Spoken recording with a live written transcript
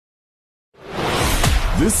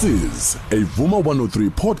This is a Vuma 103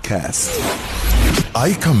 podcast.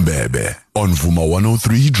 Ica Mbebe on Vuma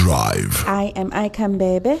 103 Drive. I am Ica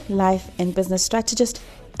Mbebe, life and business strategist,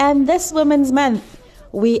 and this Women's Month,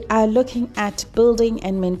 we are looking at building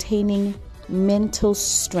and maintaining mental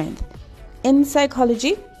strength. In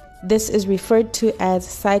psychology, this is referred to as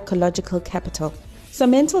psychological capital. So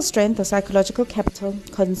mental strength or psychological capital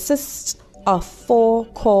consists of 4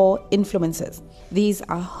 core influences. These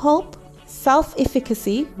are hope,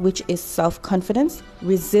 self-efficacy, which is self-confidence,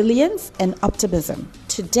 resilience, and optimism.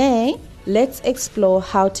 Today, let's explore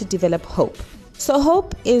how to develop hope. So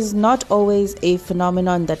hope is not always a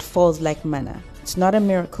phenomenon that falls like manna. It's not a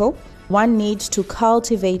miracle. One needs to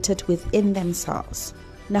cultivate it within themselves.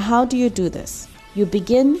 Now, how do you do this? You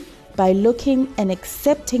begin by looking and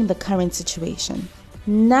accepting the current situation.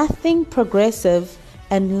 Nothing progressive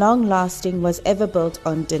and long-lasting was ever built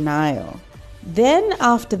on denial. Then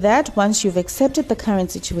after that, once you've accepted the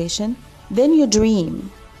current situation, then you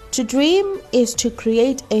dream. To dream is to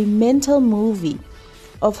create a mental movie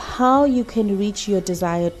of how you can reach your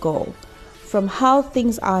desired goal, from how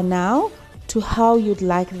things are now to how you'd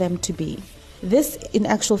like them to be. This, in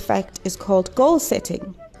actual fact, is called goal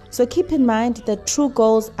setting. So keep in mind that true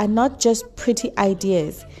goals are not just pretty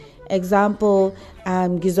ideas. Example,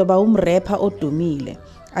 ngizoba umrapper odumile.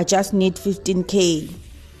 I just need 15K.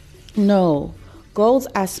 No, goals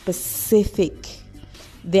are specific,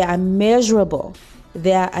 they are measurable,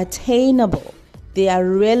 they are attainable, they are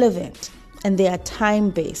relevant, and they are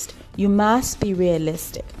time-based. You must be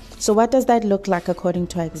realistic. So what does that look like according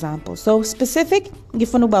to our example? So specific,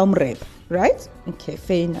 right? Okay,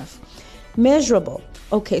 fair enough. Measurable.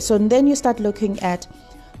 Okay, so then you start looking at,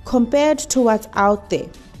 compared to what's out there,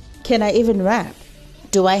 can I even rap?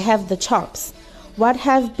 Do I have the chops? What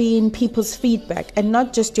have been people's feedback, and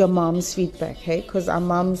not just your mom's feedback, hey? Because our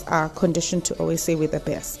moms are conditioned to always say we're the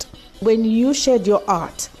best. When you shared your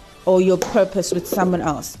art or your purpose with someone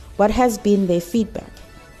else, what has been their feedback?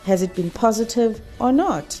 Has it been positive or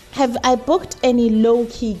not? Have I booked any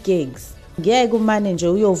low-key gigs? Jay-Z,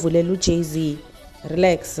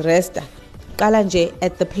 relax, resta. Kalanje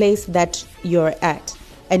at the place that you're at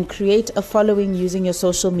and create a following using your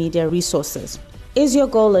social media resources. Is your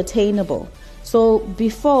goal attainable? So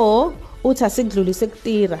before you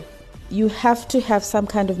have to have some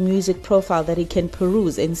kind of music profile that he can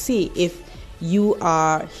peruse and see if you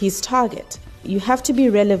are his target. You have to be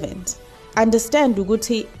relevant. Understand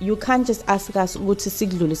Uguti, you can't just ask us when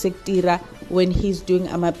he's doing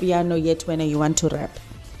amapiano yet when you want to rap.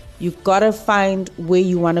 You've got to find where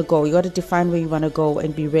you want to go. You got to define where you want to go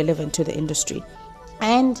and be relevant to the industry.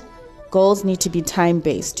 And goals need to be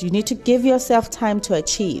time-based. You need to give yourself time to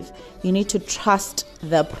achieve. You need to trust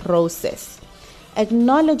the process.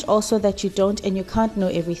 Acknowledge also that you don't and you can't know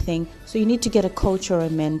everything, so you need to get a coach or a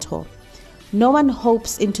mentor. No one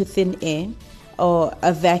hopes into thin air or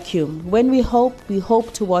a vacuum. When we hope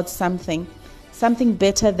towards something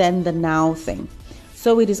better than the now thing.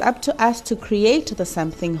 So it is up to us to create the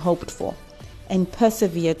something hoped for and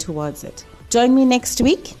persevere towards it. Join me next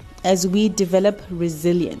week as we develop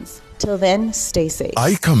resilience. Till then, stay safe.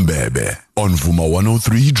 Ica Mbebe on Vuma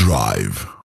 103 Drive.